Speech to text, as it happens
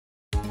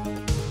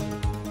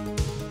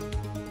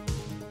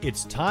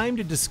It's time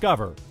to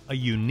discover a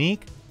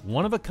unique,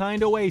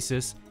 one-of-a-kind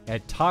oasis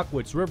at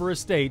Tockwitz River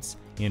Estates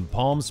in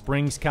Palm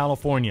Springs,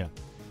 California.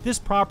 This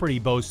property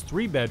boasts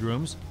 3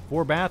 bedrooms,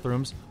 4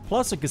 bathrooms,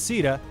 plus a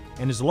casita,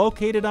 and is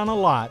located on a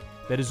lot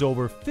that is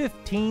over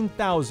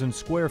 15,000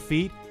 square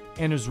feet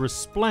and is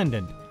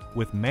resplendent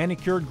with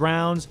manicured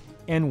grounds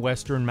and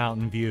western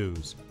mountain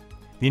views.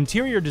 The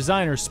interior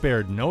designer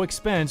spared no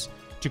expense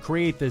to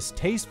create this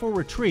tasteful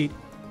retreat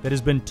that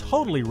has been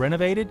totally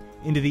renovated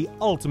into the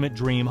ultimate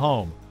dream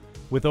home.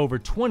 With over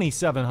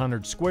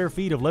 2,700 square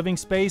feet of living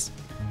space,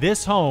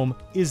 this home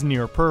is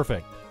near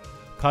perfect.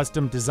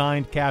 Custom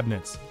designed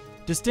cabinets,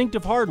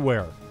 distinctive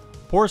hardware,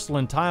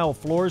 porcelain tile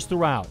floors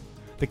throughout.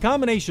 The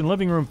combination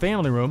living room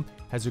family room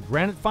has a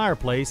granite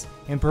fireplace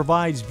and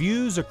provides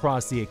views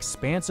across the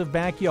expansive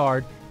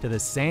backyard to the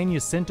San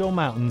Jacinto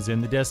Mountains in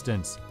the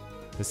distance.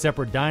 The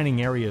separate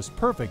dining area is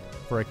perfect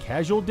for a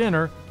casual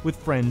dinner with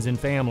friends and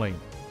family.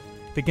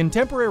 The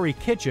contemporary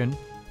kitchen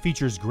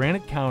features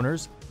granite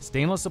counters,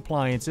 stainless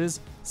appliances,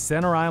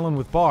 center island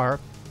with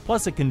bar,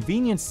 plus a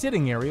convenient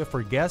sitting area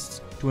for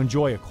guests to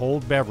enjoy a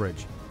cold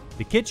beverage.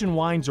 The kitchen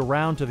winds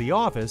around to the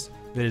office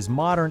that is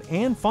modern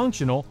and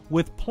functional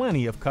with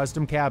plenty of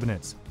custom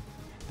cabinets.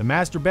 The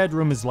master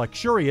bedroom is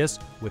luxurious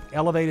with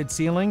elevated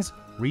ceilings,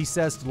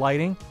 recessed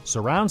lighting,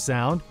 surround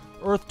sound,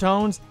 earth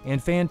tones,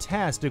 and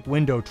fantastic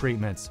window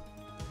treatments.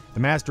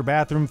 The master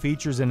bathroom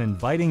features an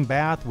inviting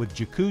bath with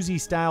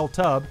jacuzzi-style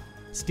tub,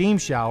 steam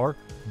shower,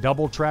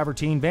 double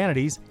travertine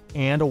vanities,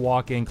 and a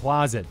walk-in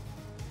closet.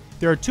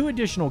 There are 2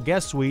 additional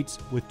guest suites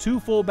with 2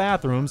 full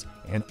bathrooms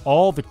and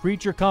all the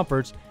creature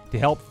comforts to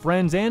help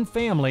friends and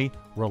family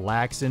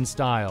relax in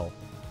style.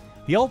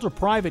 The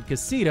ultra-private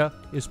casita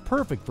is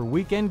perfect for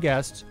weekend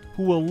guests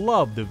who will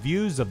love the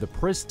views of the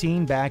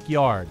pristine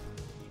backyard.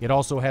 It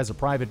also has a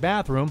private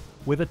bathroom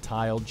with a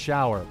tiled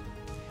shower.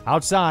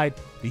 Outside,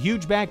 the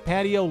huge back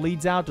patio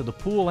leads out to the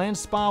pool and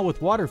spa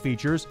with water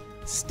features,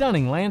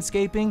 stunning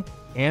landscaping,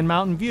 and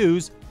mountain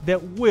views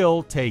that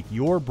will take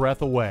your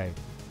breath away.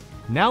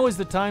 Now is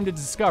the time to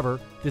discover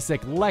this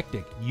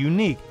eclectic,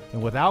 unique,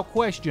 and without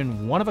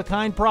question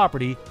one-of-a-kind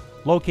property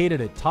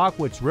located at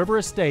Tockwitz River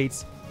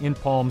Estates in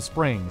Palm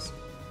Springs.